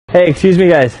Hey, excuse me,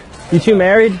 guys. You two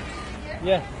married?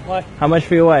 Yeah. Why? How much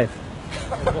for your wife?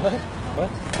 What?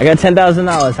 I got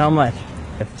 $10,000. How much?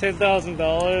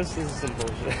 $10,000? This is some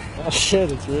bullshit. Oh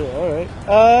shit, it's real. Alright.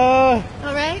 All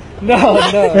right? No.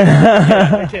 I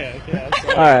can't. I'm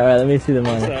sorry. All right, let me see the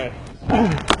money. Sorry.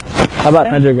 How about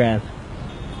 100 grand?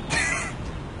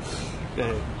 Go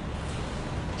ahead.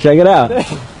 Check it out.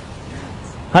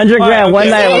 100 grand one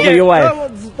night with your wife.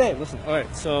 Babe, listen.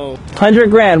 Alright, so 100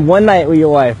 grand one night with your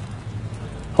wife.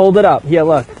 Hold it up. Here,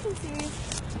 look.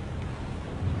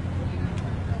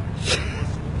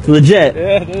 It's legit.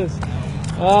 yeah, it is.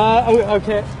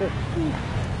 Okay.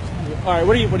 Alright,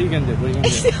 what are you gonna do? What are you gonna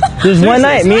do? Just one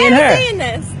night, me and her. Saying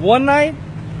this. One night?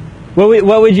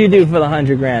 What would you do for the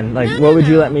 100 grand? Like, what would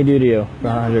you let me do to you for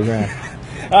 100 grand?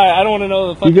 Alright, I don't want to know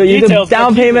the fucking You details. go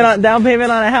down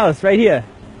payment on a house right here,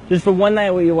 just for one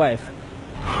night with your wife.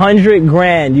 100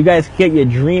 grand. You guys get your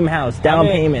dream house down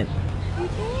payment.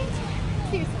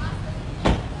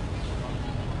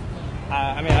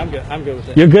 I mean, I'm good with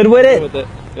it. You're good with I'm it? good with it.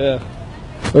 Yeah.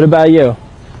 What about you?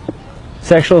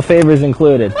 Sexual favors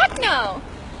included. Fuck no.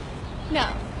 No.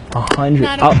 100.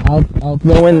 Not at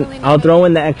I'll throw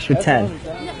in the extra 10. No,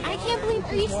 I can't believe.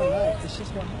 Are you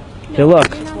serious? Hey, look.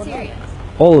 You're not serious.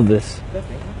 All of this.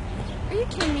 Are you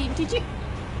kidding me?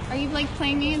 Are you like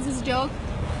playing me as this joke?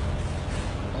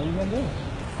 What are you gonna do?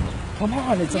 Come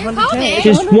on, it's You're 110. coming.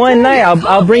 Just one night.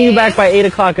 I'll bring you back by 8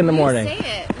 o'clock in the morning. You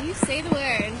say it. You say the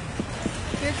word.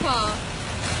 Your call.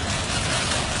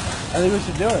 I think we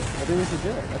should do it.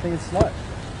 I think it's smart.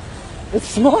 It's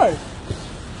smart.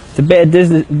 It's a bad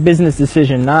business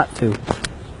decision not to.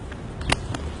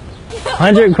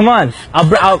 100. Come on.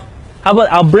 How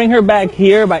about I'll bring her back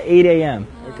here by 8 a.m.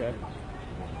 Okay.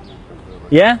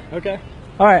 Yeah? Okay.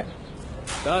 All right.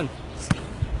 Done.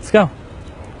 Let's go.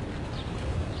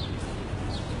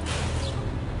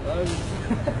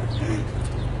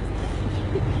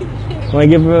 Want to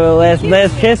give her a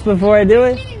last kiss before I do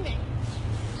it?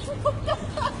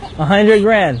 100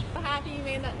 grand. I'm happy you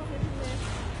made that decision.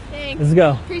 Thanks. Let's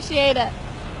go. Appreciate it.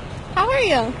 How are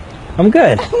you? I'm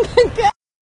good. Good.